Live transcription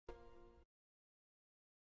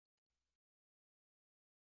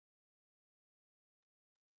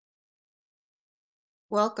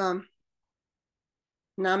Welcome.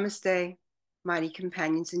 Namaste, mighty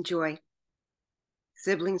companions in joy,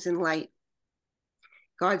 siblings in light.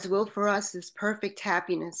 God's will for us is perfect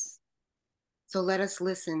happiness. So let us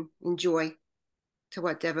listen in joy to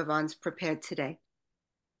what Devavan's prepared today.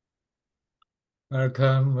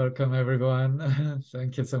 Welcome everyone.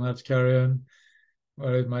 Thank you so much, Karen.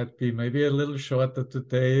 Well, it might be maybe a little shorter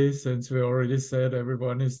today since we already said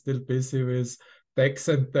everyone is still busy with tax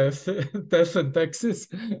and death, death and taxes.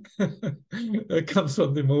 That comes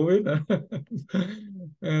from the movie.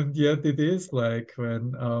 And yet it is like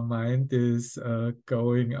when our mind is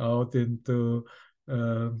going out into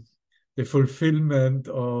uh, the fulfillment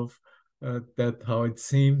of that, how it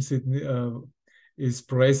seems it is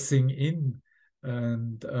pressing in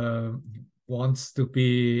and wants to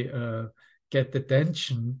be get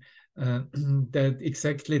attention. That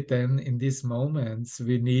exactly then in these moments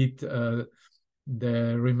we need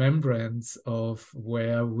the remembrance of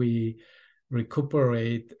where we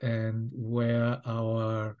recuperate and where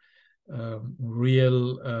our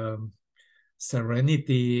real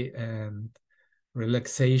serenity and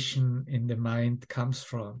relaxation in the mind comes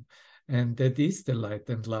from. And that is the light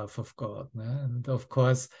and love of God. And of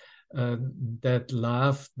course, that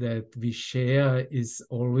love that we share is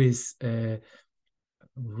always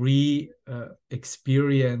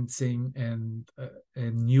re-experiencing and a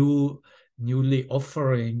newly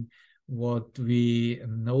offering what we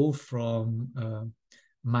know from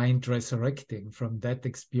mind resurrecting, from that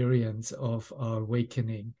experience of our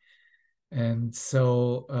awakening. And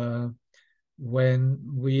so when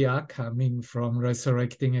we are coming from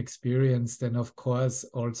resurrecting experience, then of course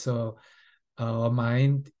also our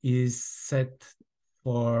mind is set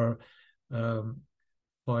for a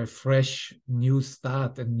fresh new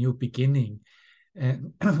start and new beginning.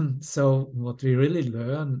 And so what we really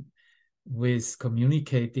learn with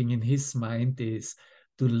communicating in his mind is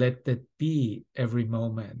to let that be every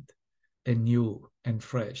moment anew and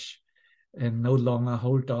fresh, and no longer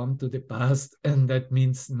hold on to the past. And that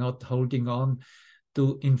means not holding on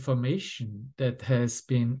to information that has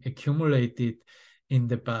been accumulated in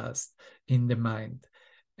the past, in the mind.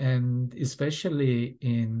 And especially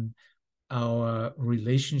in our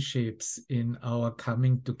relationships, in our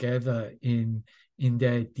coming together, in the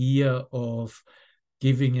idea of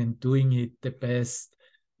giving and doing it the best,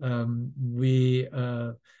 we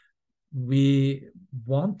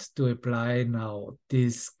want to apply now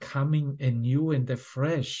this coming anew and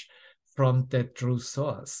afresh from that true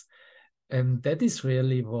source. And that is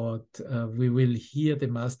really what we will hear the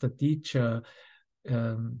master teacher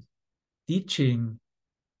teaching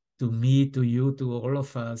to me, to you, to all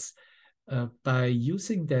of us, by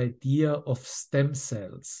using the idea of stem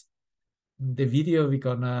cells. The video we're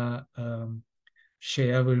gonna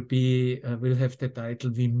share will have the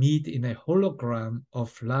title "We Meet in a Hologram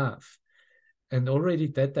of Love." And already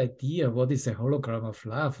that idea, what is a hologram of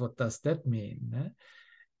love, what does that mean?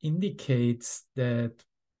 Indicates that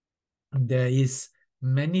there is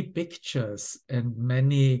many pictures and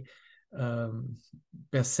many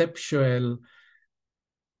perceptual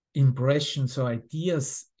impressions or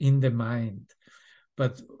ideas in the mind.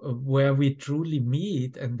 But where we truly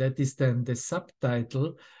meet, and that is then the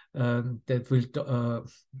subtitle that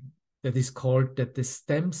is called that the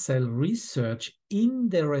stem cell research in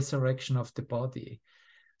the resurrection of the body.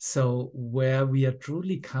 So where we are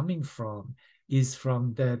truly coming from is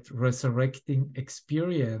from that resurrecting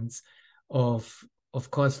experience of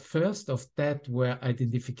course, first of that where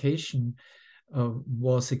identification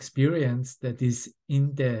was experienced, that is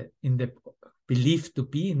in the believed to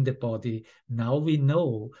be in the body. Now we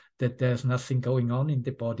know that there's nothing going on in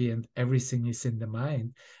the body and everything is in the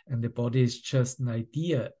mind, and the body is just an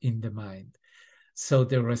idea in the mind. So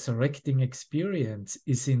the resurrecting experience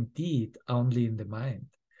is indeed only in the mind.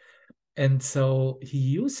 And so he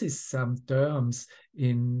uses some terms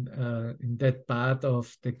in that part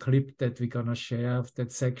of the clip that we're going to share, of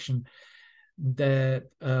that section, that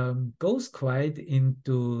goes quite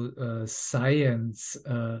into science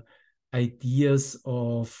ideas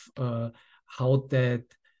of how that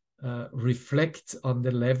reflects on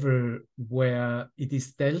the level where it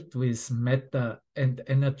is dealt with matter and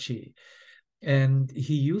energy. And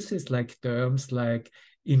he uses like terms like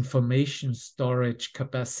information storage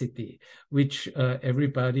capacity, which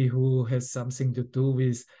everybody who has something to do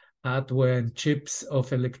with hardware and chips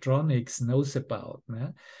of electronics knows about.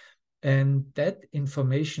 And that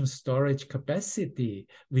information storage capacity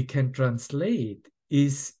we can translate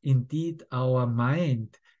is indeed our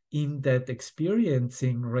mind in that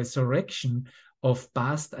experiencing resurrection of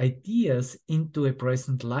past ideas into a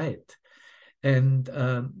present light. And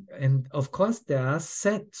of course, there are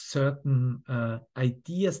certain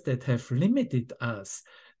ideas that have limited us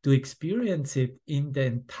to experience it in the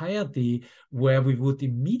entirety, where we would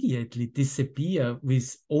immediately disappear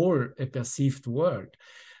with all a perceived world.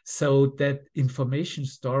 So that information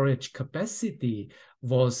storage capacity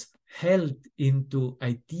was held into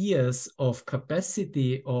ideas of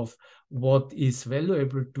capacity of what is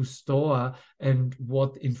valuable to store and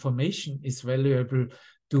what information is valuable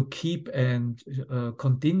to keep and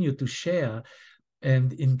continue to share.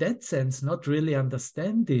 And in that sense, not really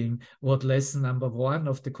understanding what lesson number 1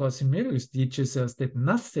 of the Course in Miracles teaches us, that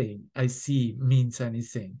nothing I see means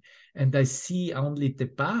anything. And I see only the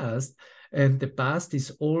past, and the past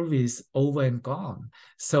is always over and gone.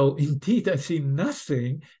 So indeed, I see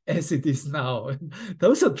nothing as it is now. And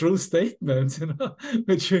those are true statements,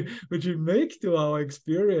 which we make to our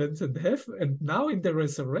experience and have. And now in the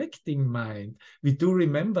resurrecting mind, we do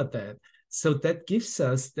remember that. So that gives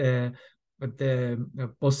us the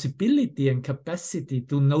possibility and capacity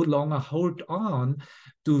to no longer hold on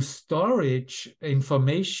to storage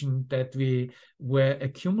information that we were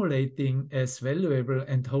accumulating as valuable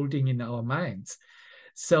and holding in our minds.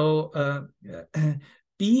 So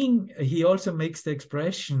he also makes the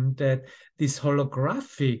expression that this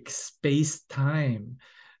holographic space-time,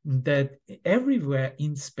 that everywhere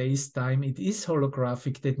in space-time it is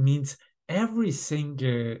holographic. That means every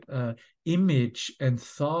single image and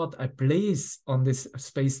thought I place on this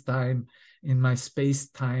space-time, in my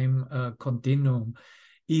space-time continuum,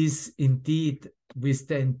 is indeed with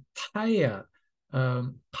the entire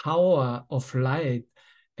power of light,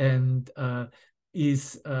 and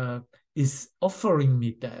is offering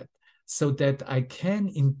me that, so that I can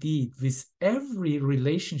indeed, with every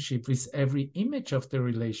relationship, with every image of the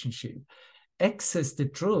relationship, access the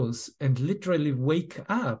truth and literally wake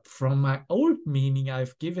up from my old meaning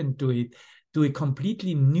I've given to it to a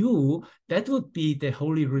completely new, that would be the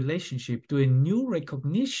holy relationship, to a new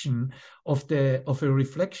recognition of a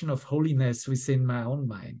reflection of holiness within my own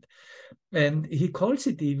mind. And he calls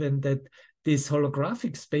it even that this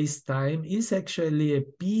holographic space-time is actually a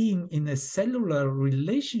being in a cellular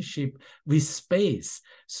relationship with space.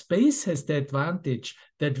 Space has the advantage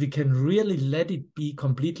that we can really let it be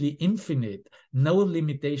completely infinite, no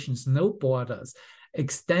limitations, no borders,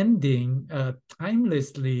 extending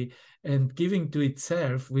timelessly and giving to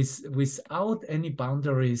itself without any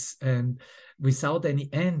boundaries and without any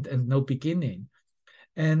end and no beginning.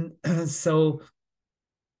 And so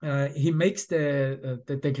he makes the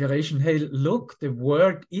declaration, hey, look, the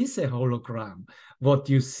world is a hologram, what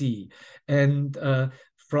you see. And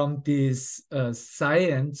from this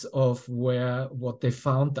science of what they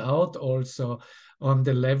found out also on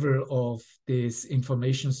the level of this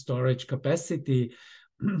information storage capacity,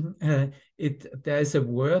 there's a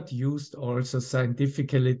word used also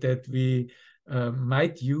scientifically that we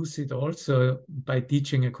might use it also by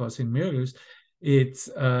teaching A Course in Miracles. It's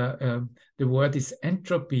the word is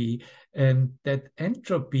entropy, and that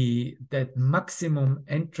entropy, that maximum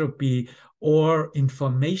entropy or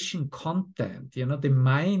information content, the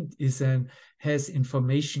mind has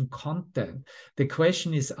information content. The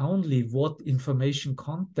question is only what information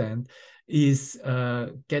content is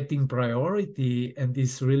getting priority and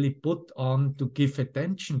is really put on to give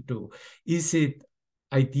attention to. Is it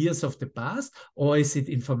ideas of the past, or is it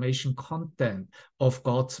information content of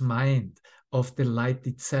God's mind, of the light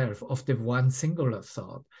itself, of the one singular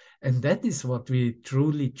thought? And that is what we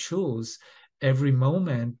truly choose every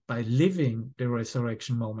moment by living the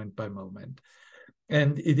resurrection moment by moment.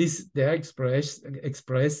 And it is there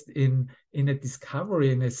expressed in a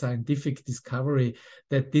discovery, in a scientific discovery,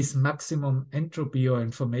 that this maximum entropy or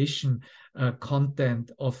information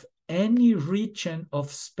content of any region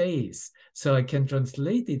of space, so I can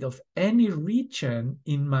translate it, of any region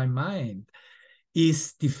in my mind,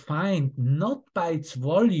 is defined not by its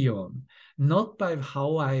volume, not by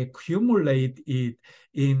how I accumulate it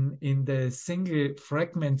in the single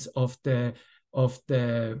fragments of the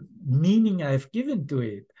meaning I've given to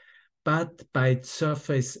it, but by its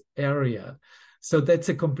surface area. So that's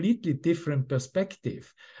a completely different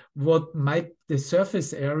perspective. What might the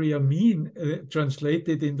surface area mean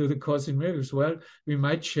translated into the Course in Miracles? Well, we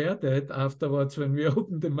might share that afterwards when we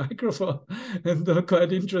open the microphone, and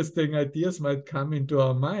quite interesting ideas might come into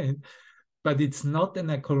our mind. But it's not an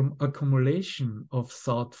accumulation of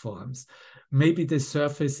thought forms. Maybe the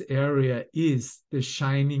surface area is the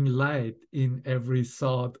shining light in every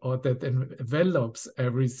thought, or that envelops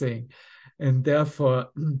everything. And therefore,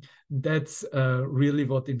 that's really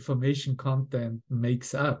what information content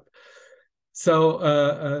makes up.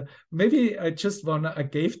 So maybe I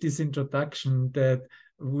gave this introduction that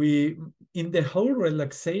we, in the whole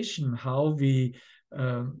relaxation, how we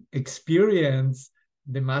experience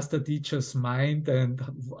the master teacher's mind and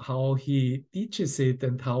how he teaches it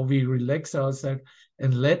and how we relax ourselves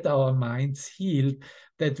and let our minds heal,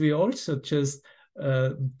 that we also just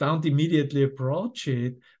don't immediately approach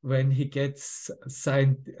it when he gets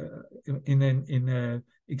in an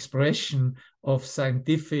expression of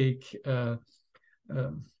scientific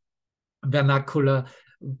vernacular,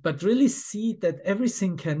 but really see that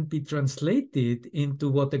everything can be translated into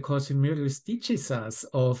what the Course in Miracles teaches us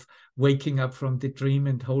of waking up from the dream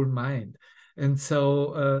and whole mind. And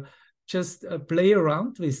so just play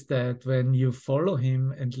around with that when you follow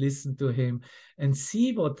him and listen to him, and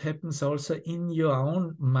see what happens also in your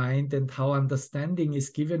own mind and how understanding is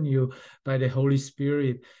given you by the Holy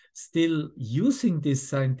Spirit, still using these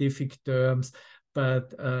scientific terms,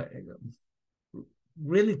 but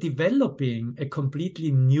really developing a completely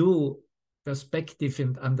new perspective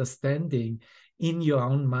and understanding in your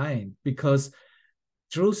own mind. Because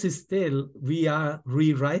truth is still, we are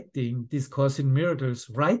rewriting this Course in Miracles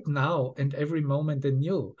right now and every moment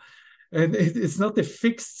anew. And it's not a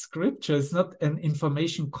fixed scripture. It's not an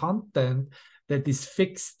information content that is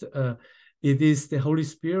fixed. It is the Holy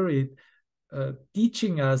Spirit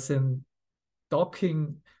teaching us and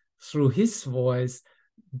talking through his voice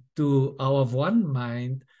to our one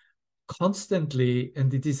mind constantly,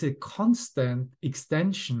 and it is a constant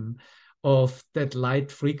extension of that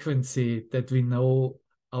light frequency that we know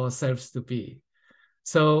ourselves to be.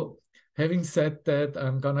 So having said that,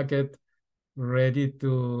 I'm gonna get ready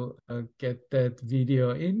to get that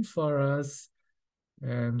video in for us,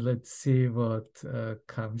 and let's see what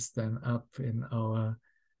comes then up in our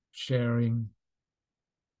sharing.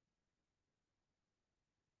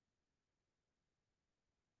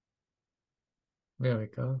 There we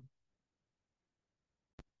go.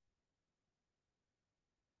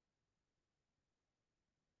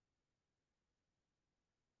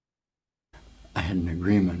 I had an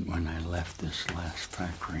agreement when I left this last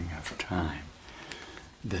factoring of time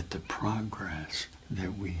that the progress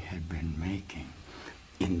that we had been making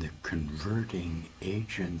in the converting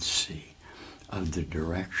agency of the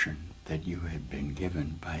direction that you had been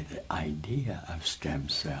given by the idea of stem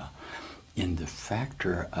cell in the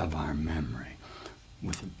factor of our memory,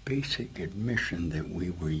 with a basic admission that we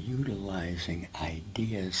were utilizing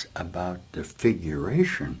ideas about the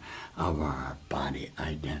figuration of our body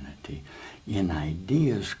identity in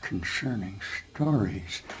ideas concerning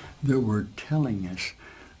stories that were telling us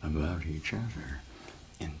about each other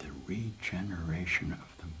in the regeneration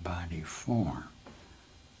of the body form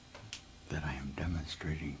that I am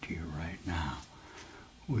demonstrating to you right now.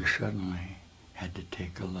 We suddenly had to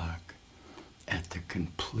take a look at the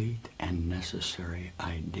complete and necessary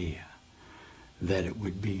idea that it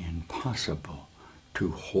would be impossible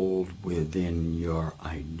to hold within your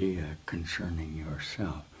idea concerning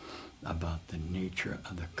yourself about the nature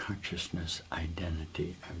of the consciousness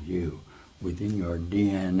identity of you within your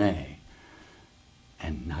DNA,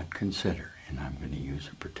 and not consider, and I'm going to use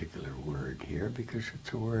a particular word here because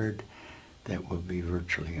it's a word that will be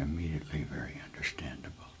virtually immediately very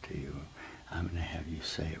understandable to you. I'm going to have you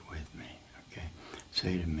say it with me, okay?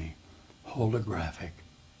 Say to me, holographic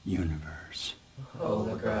universe.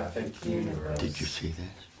 Holographic universe. Did you see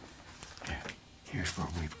this? Yeah. Here's where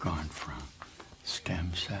we've gone from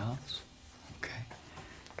stem cells, okay,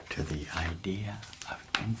 to the idea of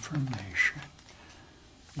information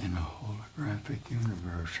in a holographic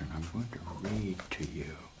universe. And I'm going to read to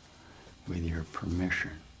you, with your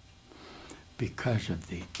permission, because of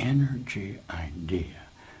the energy idea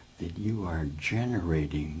that you are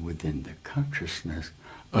generating within the consciousness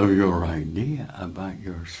of your idea about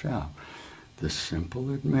yourself. The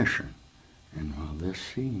simple admission, and while this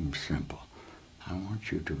seems simple, I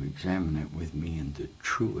want you to examine it with me in the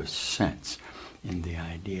truest sense, in the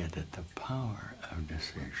idea that the power of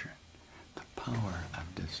decision,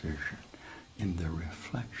 in the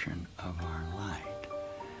reflection of our light,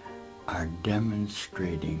 are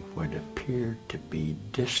demonstrating what appear to be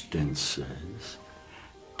distances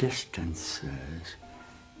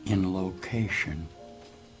in location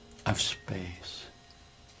of space.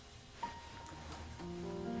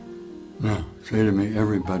 Now, say to me,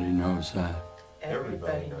 everybody knows that.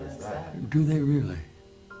 Everybody knows that. Do they really?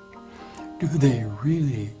 Do they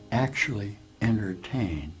really actually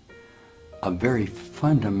entertain a very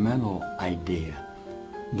fundamental idea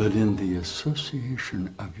that in the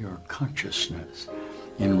association of your consciousness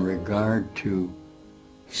in regard to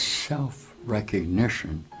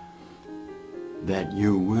self-recognition that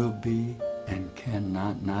you will be and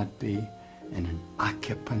cannot not be in an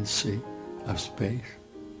occupancy of space?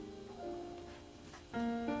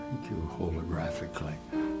 thank you holographically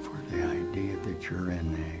for the idea that you're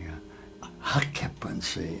in a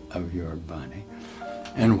occupancy of your body.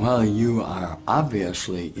 And while you are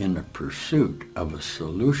obviously in a pursuit of a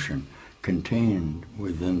solution contained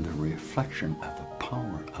within the reflection of the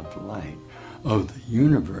power of light of the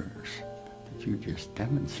universe that you just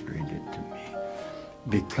demonstrated to me,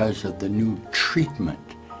 because of the new treatment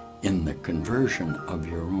in the conversion of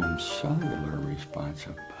your own cellular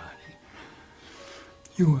responsive body,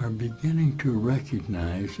 you are beginning to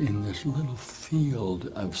recognize in this little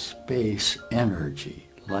field of space energy,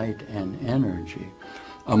 light and energy,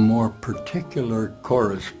 a more particular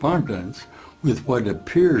correspondence with what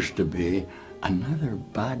appears to be another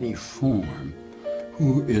body form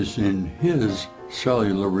who is in his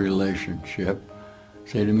cellular relationship,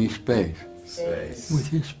 say to me, space, with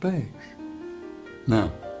his space.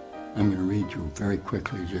 Now, I'm going to read you very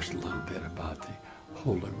quickly just a little bit about the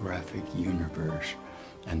holographic universe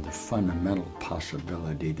and the fundamental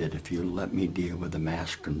possibility that if you let me deal with the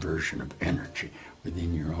mass conversion of energy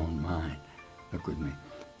within your own mind, look with me,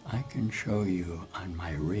 I can show you on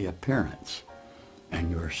my reappearance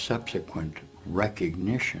and your subsequent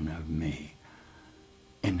recognition of me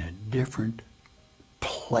in a different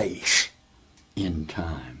place in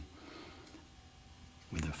time,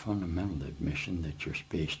 with a fundamental admission that your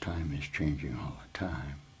space-time is changing all the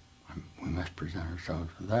time. We must present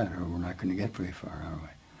ourselves with that, or we're not going to get very far, are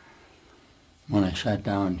we? When I sat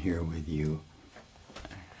down here with you,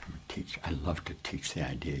 I love to teach the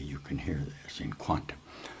idea, you can hear this, in quantum.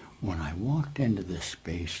 When I walked into this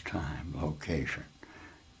space-time location,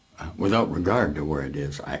 without regard to where it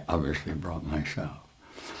is, I obviously brought myself.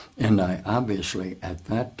 And I obviously, at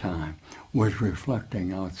that time, was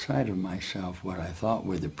reflecting outside of myself what I thought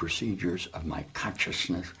were the procedures of my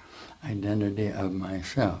consciousness, identity of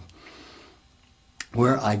myself,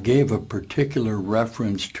 where I gave a particular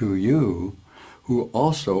reference to you, who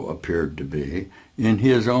also appeared to be in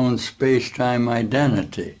his own space-time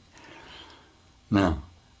identity. Now,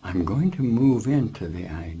 I'm going to move into the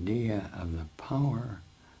idea of the power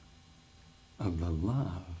of the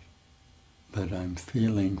love that I'm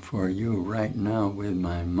feeling for you right now with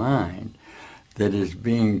my mind, that is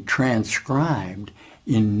being transcribed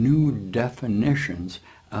in new definitions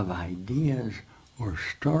of ideas or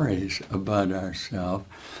stories about ourselves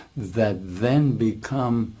that then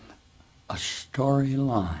become a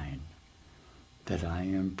storyline that I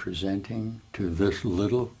am presenting to this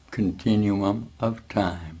little continuum of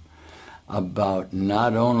time about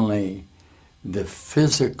not only the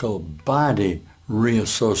physical body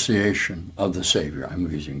reassociation of the Savior, I'm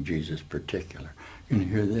using Jesus particular, you can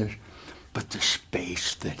hear this, but the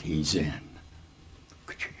space that he's in.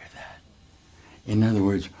 Could you hear that? In other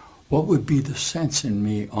words, what would be the sense in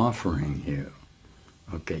me offering you?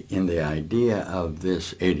 Okay, in the idea of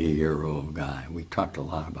this 80-year-old guy, we talked a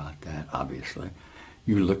lot about that, obviously.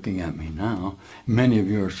 You looking at me now, many of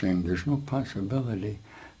you are saying there's no possibility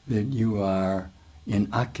that you are in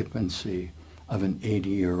occupancy of an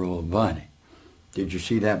 80-year-old body. Did you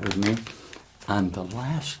see that with me? On the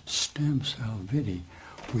last stem cell video,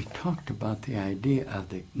 we talked about the idea of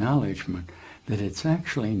the acknowledgement that it's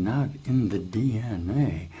actually not in the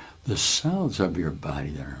DNA, the cells of your body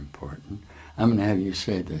that are important. I'm going to have you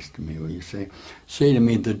say this to me. Will you say to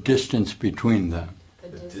me the distance between them?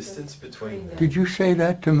 The distance between them. Did you say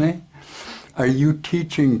that to me? Are you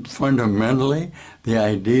teaching fundamentally the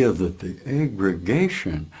idea that the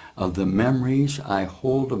aggregation of the memories I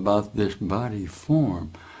hold about this body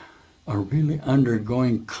form are really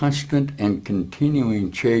undergoing constant and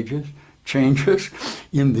continuing changes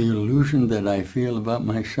in the illusion that I feel about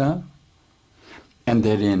myself? And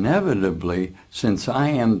that inevitably, since I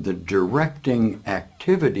am the directing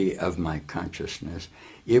activity of my consciousness,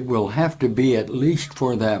 it will have to be, at least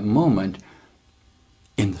for that moment,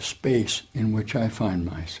 in the space in which I find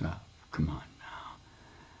myself. Come on now.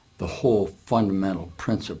 The whole fundamental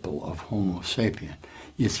principle of Homo sapien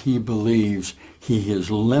is he believes he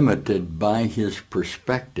is limited by his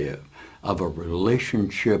perspective of a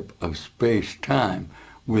relationship of space-time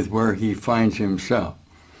with where he finds himself.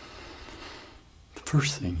 The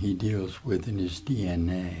first thing he deals with in his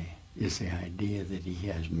DNA is the idea that he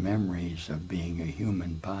has memories of being a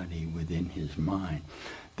human body within his mind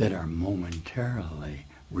that are momentarily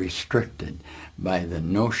restricted by the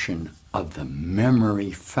notion of the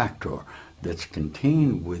memory factor that's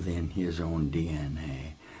contained within his own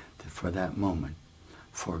DNA, that for that moment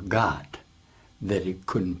forgot that it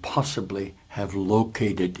couldn't possibly have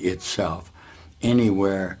located itself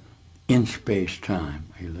anywhere in space-time,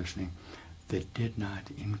 are you listening, that did not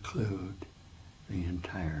include the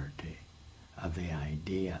entirety of the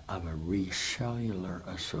idea of a recellular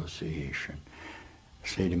association.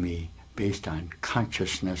 Say to me, based on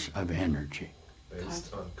consciousness of energy.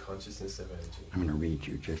 Based on consciousness of energy. I'm going to read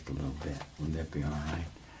you just a little bit. Would that be all right?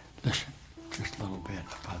 Listen, just a little bit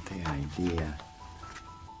about the idea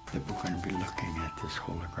that we're going to be looking at this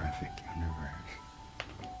holographic universe.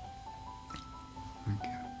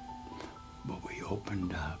 Okay. What we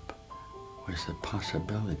opened up was the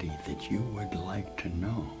possibility that you would like to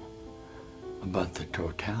know about the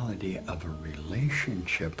totality of a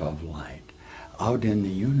relationship of light out in the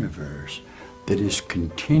universe that is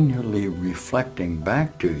continually reflecting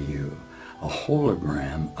back to you a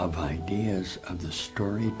hologram of ideas of the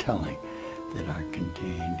storytelling that are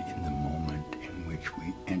contained in the moment in which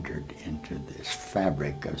we entered into this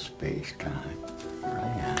fabric of space-time. Here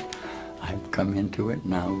I am. I've come into it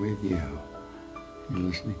now with you. You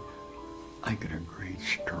listening? I got a great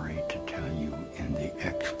story to tell you in the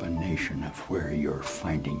explanation of where you're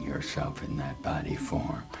finding yourself in that body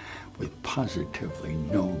form, with positively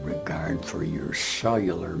no regard for your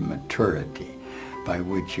cellular maturity, by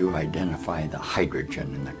which you identify the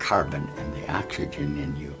hydrogen and the carbon and the oxygen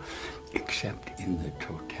in you, except in the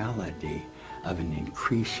totality of an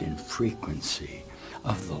increase in frequency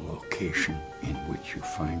of the location in which you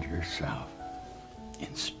find yourself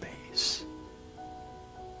in space.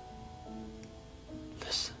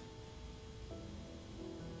 Listen.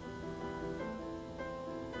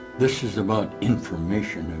 This is about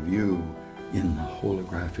information of you in the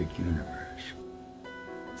holographic universe.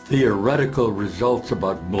 Theoretical results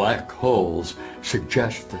about black holes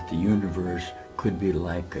suggest that the universe could be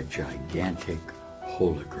like a gigantic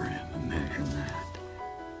hologram. Imagine that.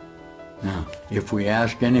 Now, if we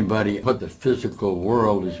ask anybody what the physical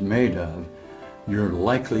world is made of, you're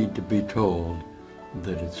likely to be told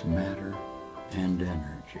that it's matter and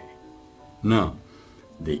energy. Now,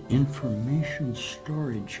 the information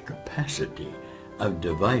storage capacity of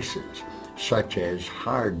devices, such as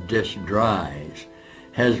hard disk drives,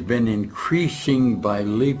 has been increasing by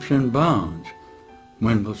leaps and bounds.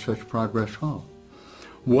 When will such progress halt?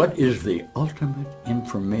 What is the ultimate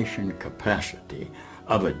information capacity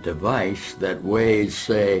of a device that weighs,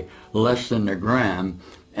 say, less than a gram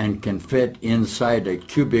and can fit inside a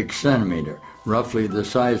cubic centimeter, roughly the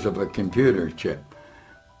size of a computer chip?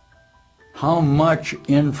 How much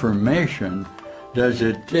information does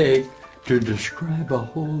it take to describe a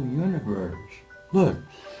whole universe? Look,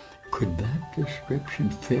 could that description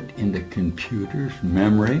fit in the computer's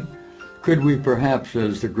memory? Could we perhaps,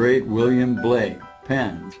 as the great William Blake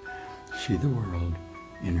pens, see the world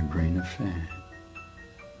in a grain of sand?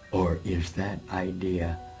 Or is that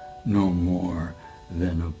idea no more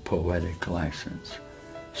than a poetic license,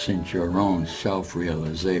 since your own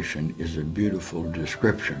self-realization is a beautiful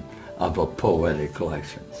description of a poetic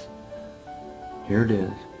license? Here it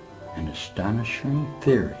is, an astonishing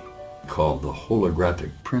theory called the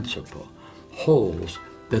holographic principle holds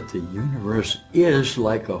that the universe is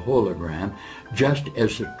like a hologram, just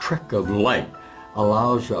as the trick of light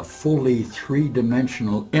allows a fully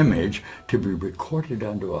three-dimensional image to be recorded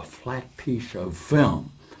onto a flat piece of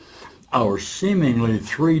film. Our seemingly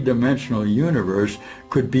three-dimensional universe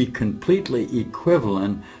could be completely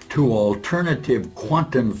equivalent to alternative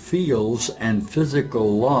quantum fields and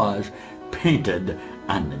physical laws painted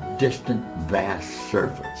on a distant, vast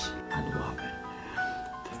surface. I love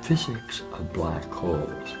it. The physics of black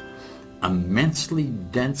holes, immensely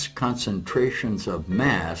dense concentrations of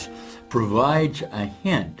mass, provides a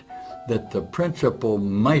hint that the principle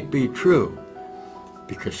might be true,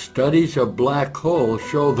 because studies of black holes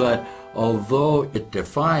show that although it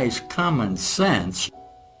defies common sense,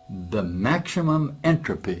 the maximum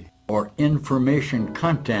entropy or information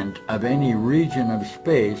content of any region of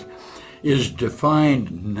space is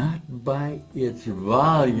defined not by its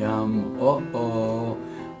volume,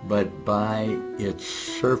 but by its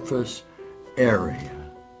surface area.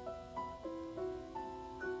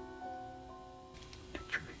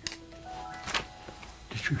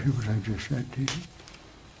 Did you hear what I just said to you?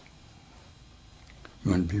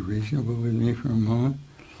 You want to be reasonable with me for a moment?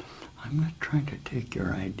 I'm not trying to take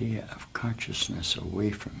your idea of consciousness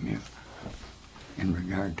away from you in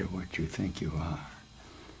regard to what you think you are.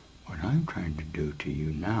 What I'm trying to do to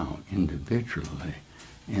you now, individually,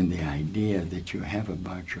 in the idea that you have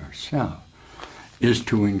about yourself, is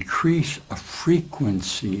to increase a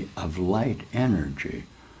frequency of light energy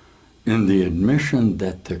in the admission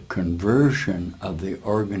that the conversion of the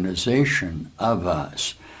organization of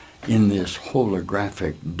us in this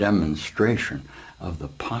holographic demonstration of the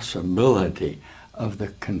possibility of the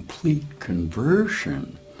complete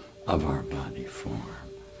conversion of our body form.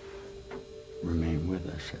 Remain with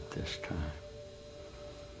us at this time.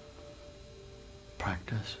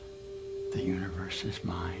 practice, the universe is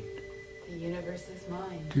mind. The universe is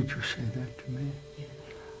mind. Did you say that to me? Yeah.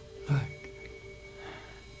 Look,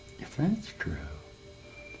 if that's true,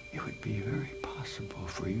 it would be very possible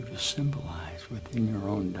for you to symbolize within your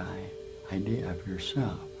own idea of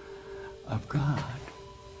yourself, of God,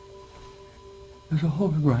 as a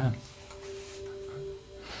hologram.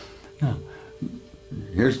 Now,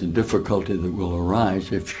 here's the difficulty that will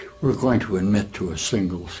arise if we're going to admit to a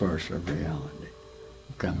single source of reality.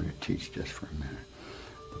 Okay, I'm going to teach just for a minute.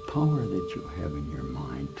 The power that you have in your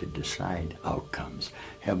mind to decide outcomes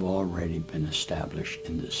have already been established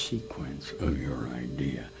in the sequence of your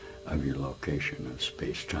idea of your location of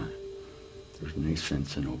space-time. There's no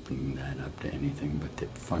sense in opening that up to anything but the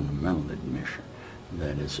fundamental admission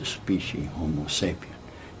that as a species, Homo sapien,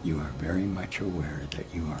 you are very much aware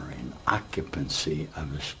that you are in occupancy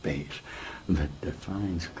of a space that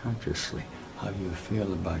defines consciously how you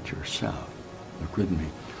feel about yourself. Look with me.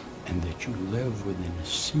 And that you live within a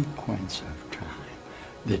sequence of time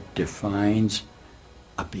that defines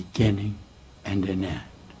a beginning and an end.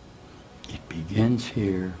 It begins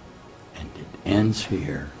here and it ends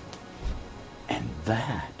here. And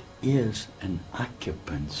that is an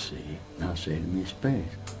occupancy. Now say to me, space.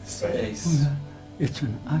 Space. Oh, yeah. It's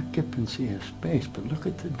an occupancy of space, but look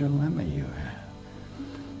at the dilemma you have.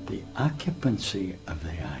 The occupancy of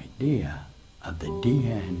the idea of the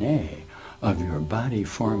DNA of your body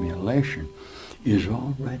formulation is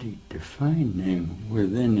already defining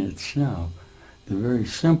within itself the very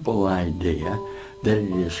simple idea that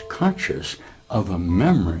it is conscious of a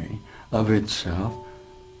memory of itself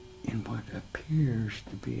in what appears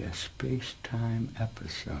to be a space-time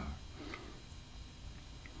episode.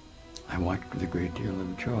 I watched with a great deal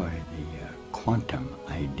of joy the quantum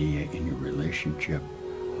idea in your relationship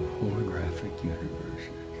of holographic universes.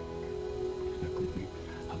 Look with me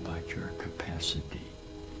about your capacity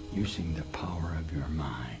using the power of your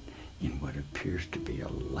mind in what appears to be a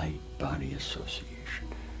light-body association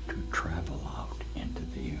to travel out into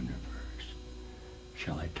the universe.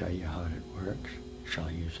 Shall I tell you how it works? Shall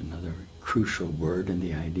I use another crucial word in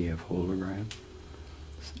the idea of hologram?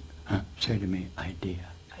 Say to me, idea.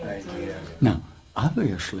 Idea. Now,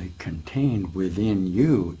 obviously contained within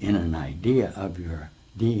you in an idea of your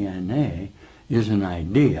DNA is an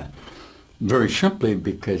idea. Very simply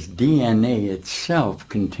because DNA itself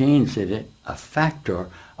contains in it a factor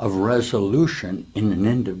of resolution in an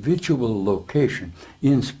individual location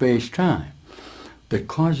in space-time that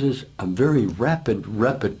causes a very rapid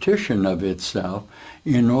repetition of itself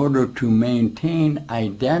in order to maintain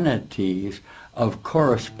identities of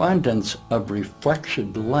correspondence of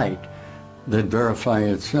reflected light that verify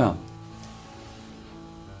itself.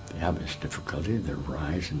 The obvious difficulty that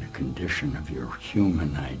arises in the condition of your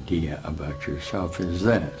human idea about yourself is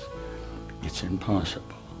this. It's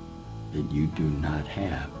impossible that you do not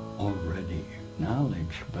have already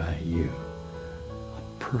acknowledged by you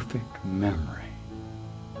a perfect memory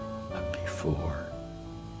of before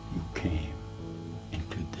you came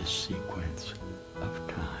into this sequence of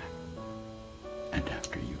time and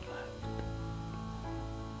after you left.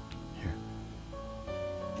 Here,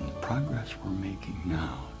 in the progress we're making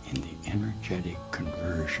now in the energetic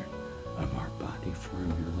conversion of our body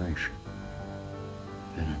formulation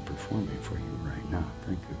that I'm performing for you right now.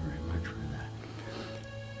 Thank you very much for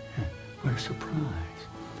that. What a surprise.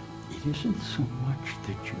 It isn't so much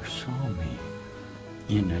that you saw me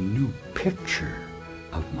in a new picture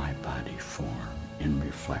of my body form in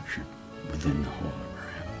reflection within the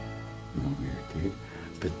hologram. You won't hear it,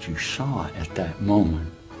 but you saw at that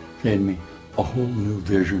moment, say to me, a whole new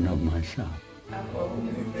vision of myself. A whole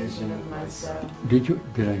new vision of myself. Did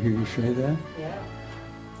I hear you say that? Yeah.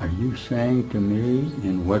 Are you saying to me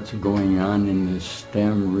in what's going on in this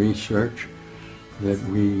STEM research that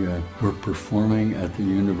we're performing at the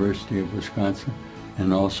University of Wisconsin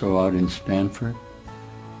and also out in Stanford?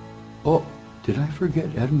 Oh, did I forget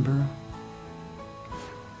Edinburgh?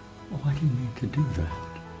 Oh, I didn't mean to do that.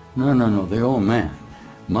 No, the old man.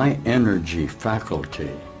 My energy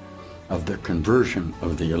faculty of the conversion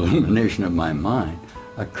of the illumination of my mind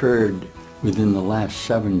occurred within the last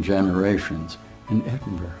 7 generations in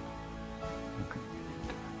Edinburgh.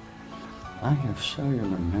 I have cellular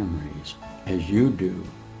memories, as you do,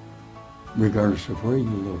 regardless of where you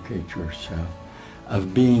locate yourself,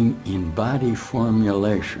 of being in body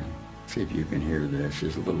formulation. See if you can hear this.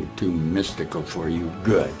 It's a little too mystical for you.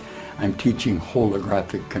 Good. I'm teaching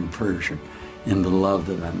holographic conversion in the love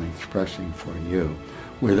that I'm expressing for you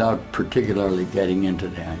without particularly getting into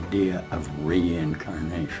the idea of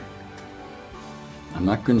reincarnation. I'm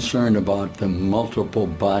not concerned about the multiple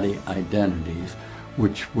body identities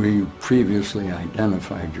which where you previously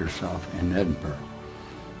identified yourself in Edinburgh.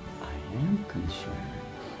 I am concerned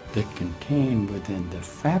that contained within the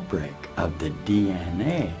fabric of the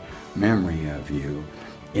DNA memory of you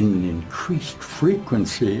in an increased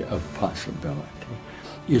frequency of possibility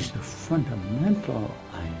is the fundamental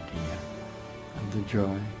idea of the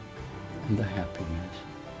joy and the happiness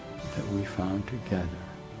that we found together,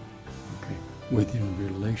 okay, within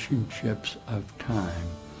relationships of time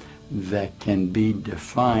that can be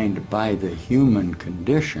defined by the human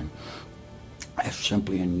condition as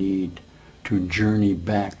simply a need to journey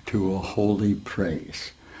back to a holy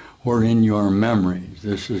place, where in your memories,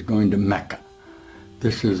 this is going to Mecca.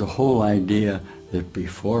 This is the whole idea that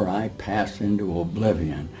before I pass into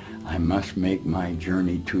oblivion, I must make my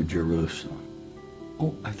journey to Jerusalem.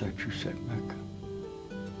 Oh, I thought you said Mecca.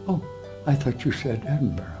 Oh, I thought you said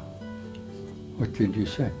Edinburgh. What did you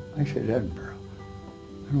say? I said Edinburgh.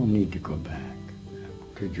 I don't need to go back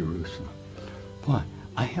to Jerusalem. But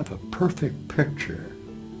I have a perfect picture.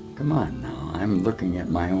 Come on now, I'm looking at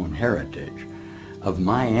my own heritage of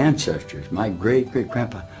my ancestors, my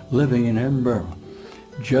great-great-grandpa living in Edinburgh,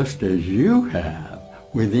 just as you have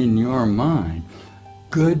within your mind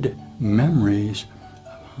good memories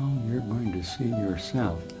of how you're going to see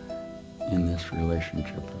yourself in this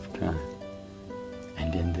relationship of time.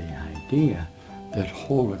 And in the idea that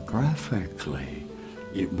holographically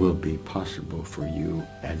it will be possible for you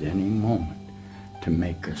at any moment to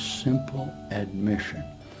make a simple admission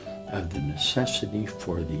of the necessity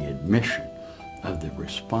for the admission of the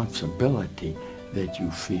responsibility that you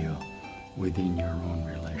feel within your own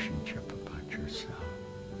relationship about yourself,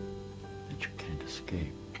 that you can't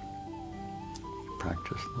escape. You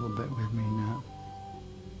practice a little bit with me now.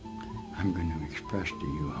 I'm going to express to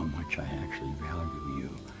you how much I actually value you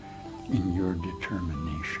in your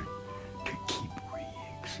determination to keep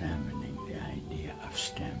re-examining the idea of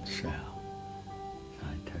stem cell. And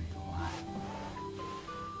I tell you why.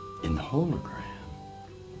 In the hologram,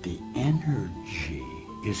 the energy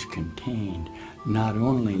is contained not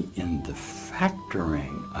only in the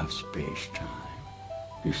factoring of space-time.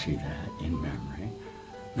 You see that in memory.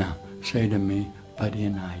 Now, say to me, but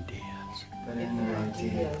in ideas. But in the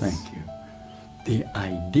ideas. Thank you. The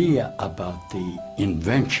idea about the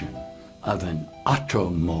invention of an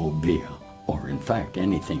automobile, or in fact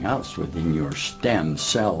anything else within your stem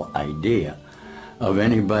cell idea of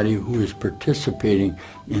anybody who is participating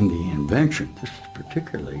in the invention. This is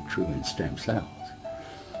particularly true in stem cells.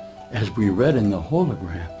 As we read in the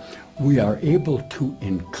hologram, we are able to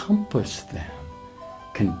encompass them,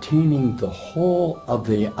 containing the whole of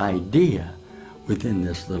the idea within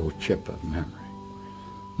this little chip of memory.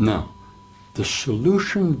 Now, the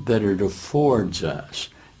solution that it affords us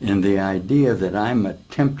in the idea that I'm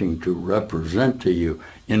attempting to represent to you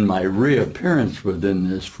in my reappearance within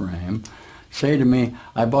this frame, say to me,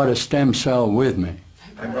 I brought a stem cell with me.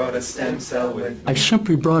 I brought a stem cell with me. I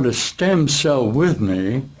simply brought a stem cell with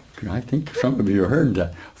me, I think some of you heard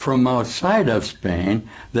that, from outside of Spain,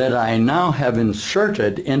 that I now have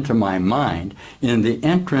inserted into my mind in the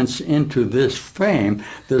entrance into this frame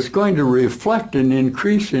that's going to reflect an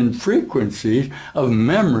increase in frequencies of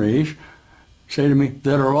memories, say to me,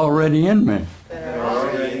 that are already in me. That are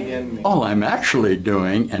already in me. All I'm actually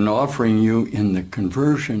doing and offering you in the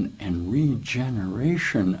conversion and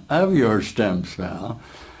regeneration of your stem cell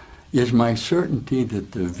is my certainty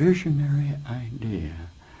that the visionary idea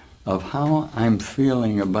of how I'm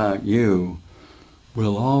feeling about you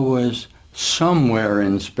will always somewhere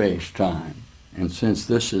in space-time, and since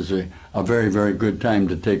this is a very, very good time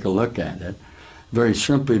to take a look at it, very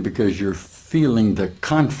simply because you're feeling the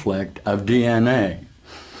conflict of DNA.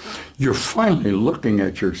 You're finally looking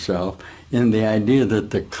at yourself in the idea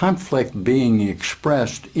that the conflict being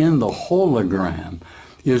expressed in the hologram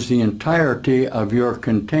is the entirety of your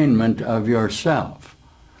containment of yourself.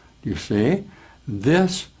 You see?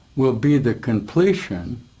 This will be the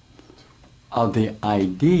completion of the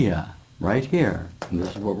idea right here, and this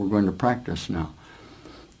is what we're going to practice now,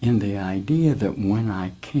 in the idea that when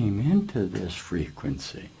I came into this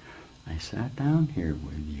frequency, I sat down here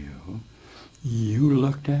with you, you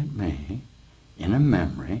looked at me in a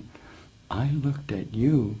memory, I looked at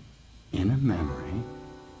you in a memory,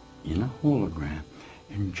 in a hologram,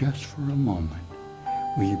 and just for a moment,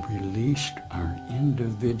 we released our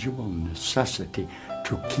individual necessity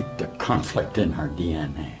to keep the conflict in our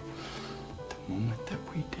DNA. The moment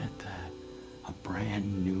that we did that, a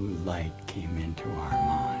brand new light came into our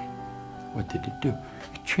mind. What did it do?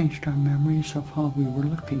 It changed our memories of how we were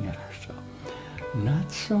looking at ourselves.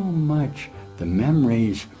 Not so much the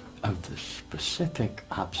memories of the specific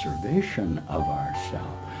observation of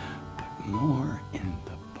ourselves, but more in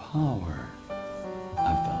the power of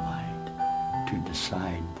the light to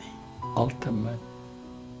decide the ultimate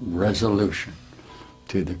resolution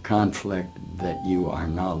to the conflict that you are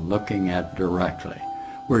now looking at directly,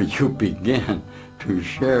 where you begin to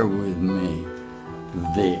share with me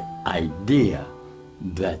the idea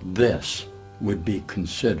that this would be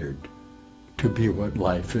considered to be what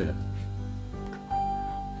life is.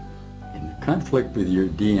 In the conflict with your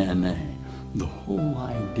DNA, the whole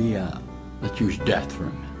idea, let's use death for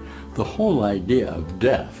a minute, the whole idea of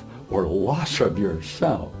death or loss of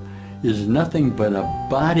yourself is nothing but a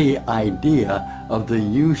body idea of the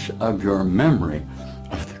use of your memory,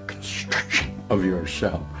 of the construction of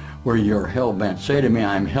yourself, where you're hell-bent. Say to me,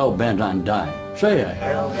 I'm hell-bent on dying. Say it.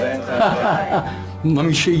 Hell-bent on dying. Let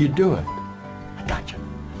me see you do it. I got you.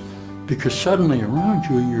 Because suddenly around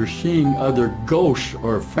you, you're seeing other ghosts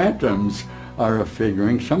or phantoms are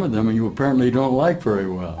figuring. Some of them you apparently don't like very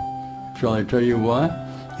well. Shall I tell you why?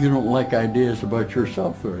 You don't like ideas about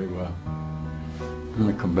yourself very well. I'm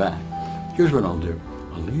going to come back. Here's what I'll do.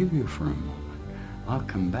 I'll leave you for a moment. I'll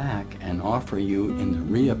come back and offer you in the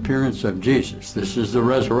reappearance of Jesus. This is the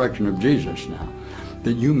resurrection of Jesus now.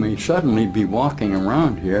 That you may suddenly be walking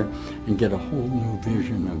around here and get a whole new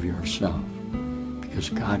vision of yourself. Because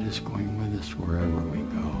God is going with us wherever we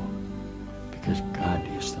go. Because God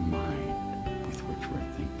is the mind with which we're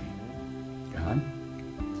thinking.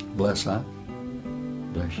 God, bless us.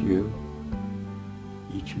 Bless you.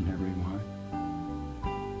 Each and every one.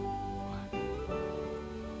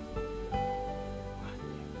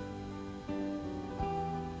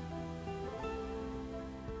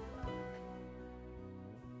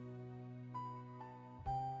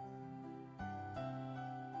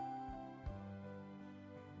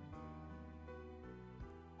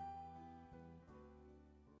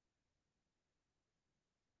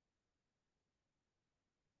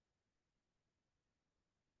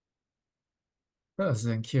 Oh,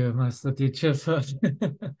 thank you, Master Teacher, for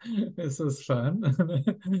this was fun.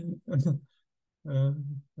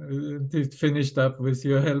 It finished up with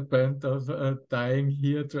your hell bent of dying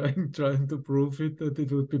here, trying to prove it that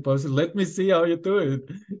it would be possible. Let me see how you do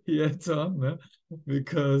it. He adds on,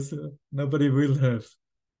 because nobody will have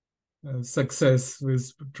success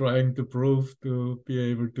with trying to prove to be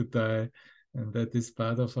able to die, and that is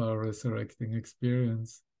part of our resurrecting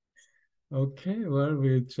experience. Okay, well,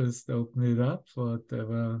 we just open it up,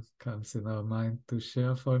 whatever comes in our mind to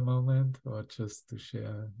share for a moment, or just to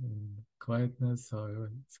share in quietness, however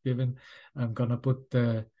it's given. I'm going to put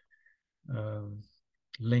the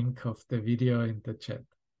link of the video in the chat.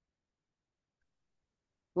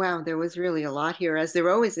 Wow, there was really a lot here, as there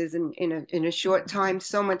always is in a short time,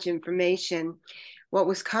 so much information. What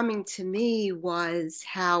was coming to me was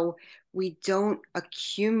how we don't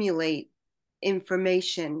accumulate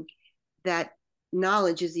information, that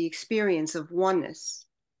knowledge is the experience of oneness.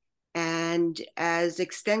 And as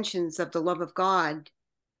extensions of the love of God,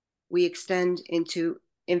 we extend into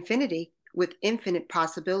infinity with infinite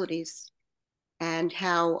possibilities. And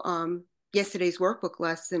how yesterday's workbook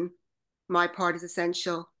lesson, my part is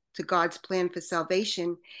essential to God's plan for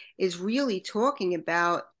salvation, is really talking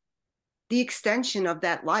about the extension of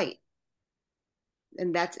that light.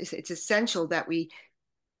 And it's essential that we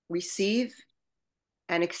receive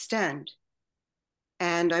and extend.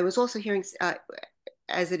 And I was also hearing,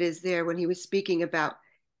 as it is there, when he was speaking about,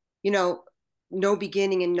 no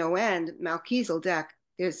beginning and no end, Melchizedek,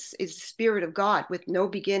 is the Spirit of God with no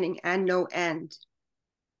beginning and no end,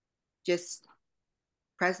 just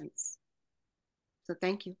presence. So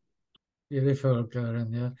thank you. Beautiful,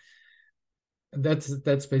 Karen. Yeah,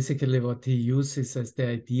 that's basically what he uses as the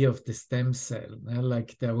idea of the stem cell.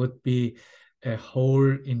 Like there would be a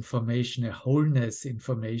whole information, a wholeness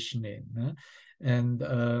information in. And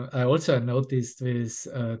I also noticed with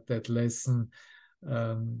that lesson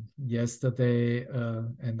yesterday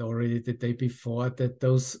and already the day before that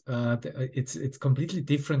those it's completely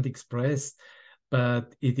different expressed,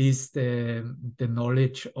 but it is the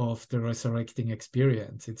knowledge of the resurrecting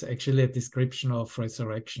experience. It's actually a description of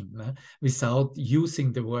resurrection without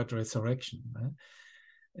using the word resurrection.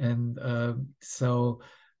 And so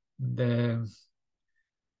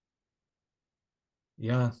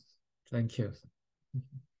thank you.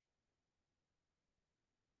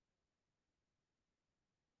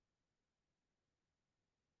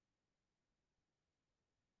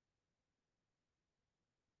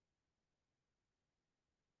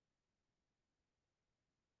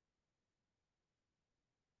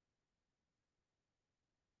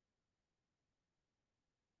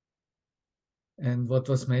 And what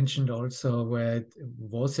was mentioned also, where it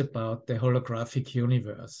was about the holographic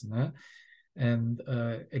universe. And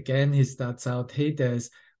again, he starts out, hey, there's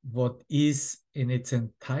what is in its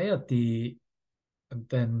entirety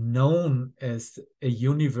then known as a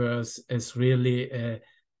universe, as really a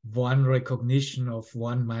one recognition of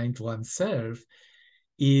one mind, oneself,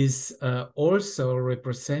 is also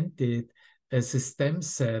represented as a stem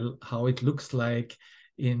cell, how it looks like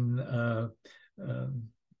in um,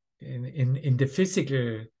 in the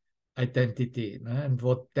physical identity, and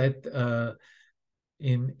what that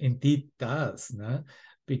indeed does,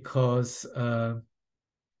 because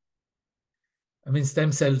I mean,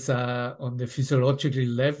 stem cells are on the physiological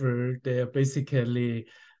level, they are basically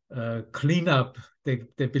cleanup.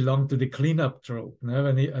 They belong to the cleanup trope. No?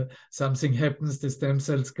 When something happens, the stem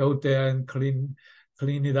cells go there and clean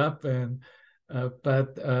it up. And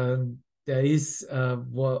but there is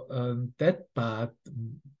that part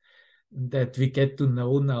that we get to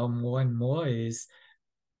know now more and more is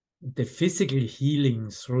the physical healing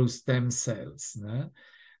through stem cells. No?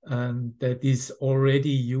 And that is already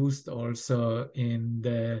used also in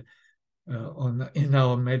the in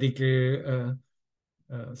our medical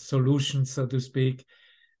solutions, so to speak,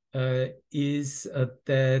 is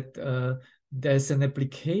that there's an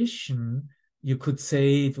application. You could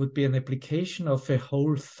say it would be an application of a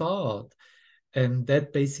whole thought, and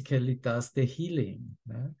that basically does the healing.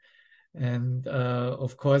 And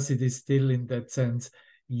of course, it is still in that sense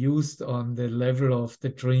used on the level of the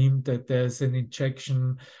dream, that there's an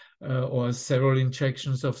injection or several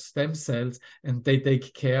injections of stem cells, and they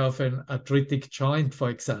take care of an arthritic joint, for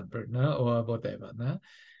example, no? Or whatever. No?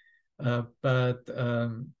 But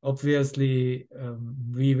obviously,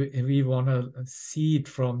 we want to see it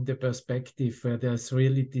from the perspective where there's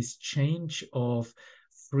really this change of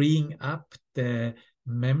freeing up the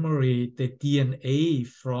memory, the DNA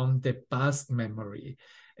from the past memory.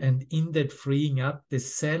 And in that freeing up, the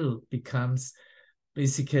cell becomes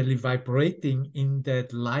basically vibrating in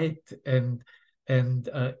that light, and in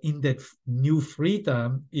that new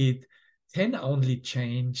freedom, it can only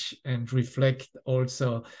change and reflect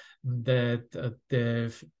also that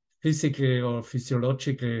the physical or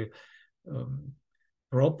physiological um,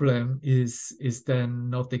 problem is then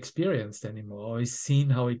not experienced anymore, or is seen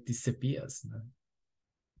how it disappears. No?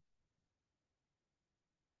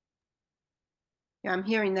 Yeah, I'm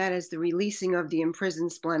hearing that as the releasing of the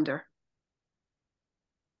imprisoned splendor,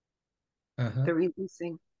 the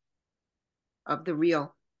releasing of the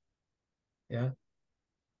real. Yeah.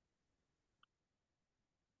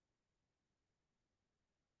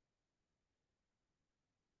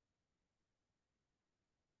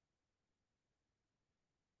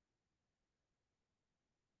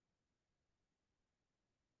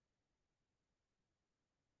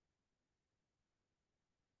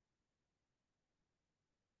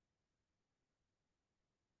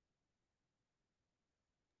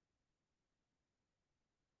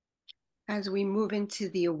 As we move into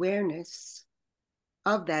the awareness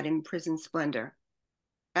of that imprisoned splendor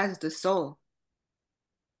as the soul,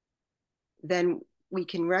 then we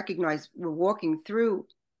can recognize we're walking through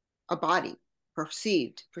a body,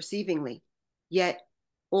 perceivingly, yet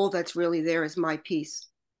all that's really there is my peace,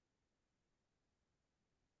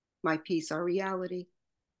 our reality.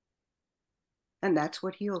 And that's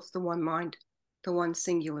what heals the one mind, the one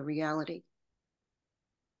singular reality.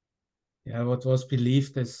 Yeah, what was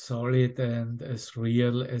believed as solid and as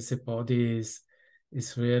real as a body is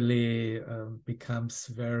really becomes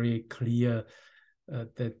very clear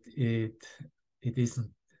that it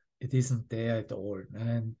isn't there at all,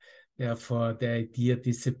 and therefore the idea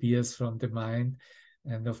disappears from the mind,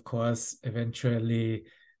 and of course eventually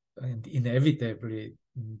and inevitably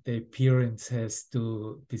the appearance has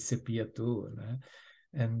to disappear too.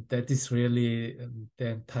 And that is really the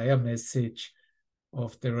entire message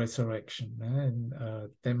of the resurrection, and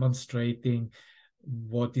demonstrating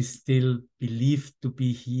what is still believed to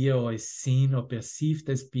be here, or is seen or perceived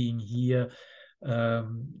as being here,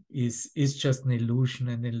 is just an illusion.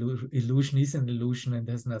 And illusion is an illusion and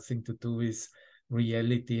has nothing to do with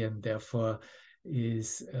reality, and therefore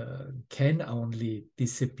is can only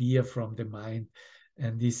disappear from the mind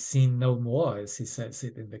and is seen no more, as he says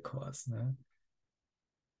it in the Course. No?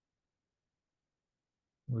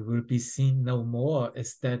 We will be seen no more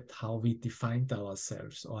as that how we defined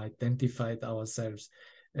ourselves or identified ourselves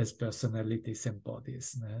as personalities and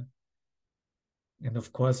bodies. No? And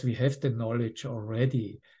of course, we have the knowledge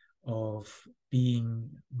already of being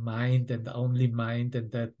mind and only mind, and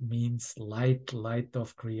that means light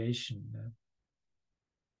of creation. No?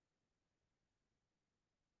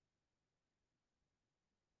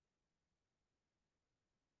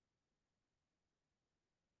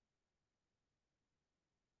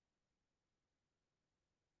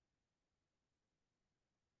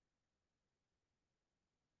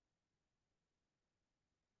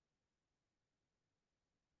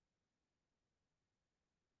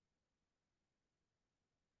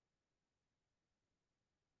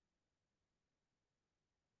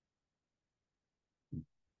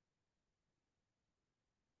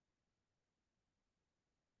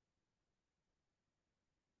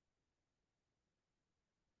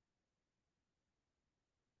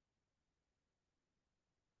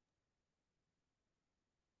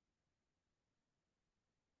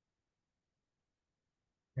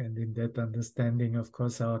 And in that understanding, of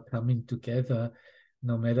course, our coming together,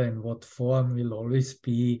 no matter in what form, will always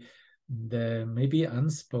be the maybe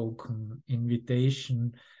unspoken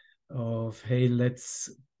invitation of, hey, let's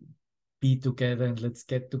be together and let's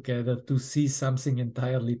get together to see something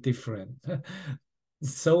entirely different.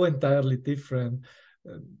 So entirely different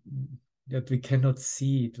that we cannot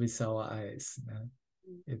see it with our eyes.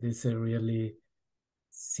 It is a really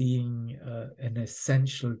seeing an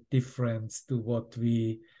essential difference to what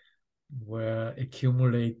we were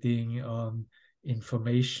accumulating on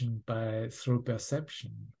information through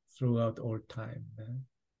perception throughout all time.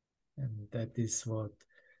 And that is what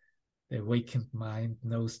the awakened mind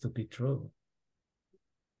knows to be true.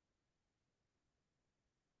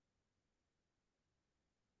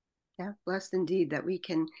 Yeah, blessed indeed that we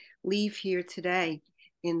can leave here today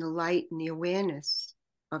in the light and the awareness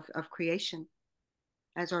of creation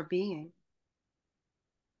as our being.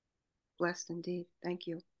 Blessed indeed. Thank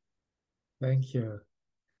you. Thank you.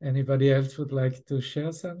 Anybody else would like to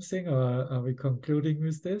share something, or are we concluding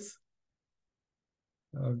with this?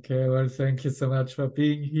 Okay, well, thank you so much for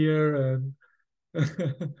being here, and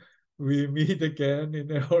we meet again in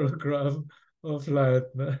a hologram of light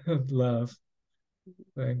and love.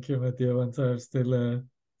 Thank you, my dear ones. I have still a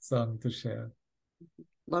song to share.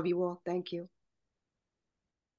 Love you all. Thank you.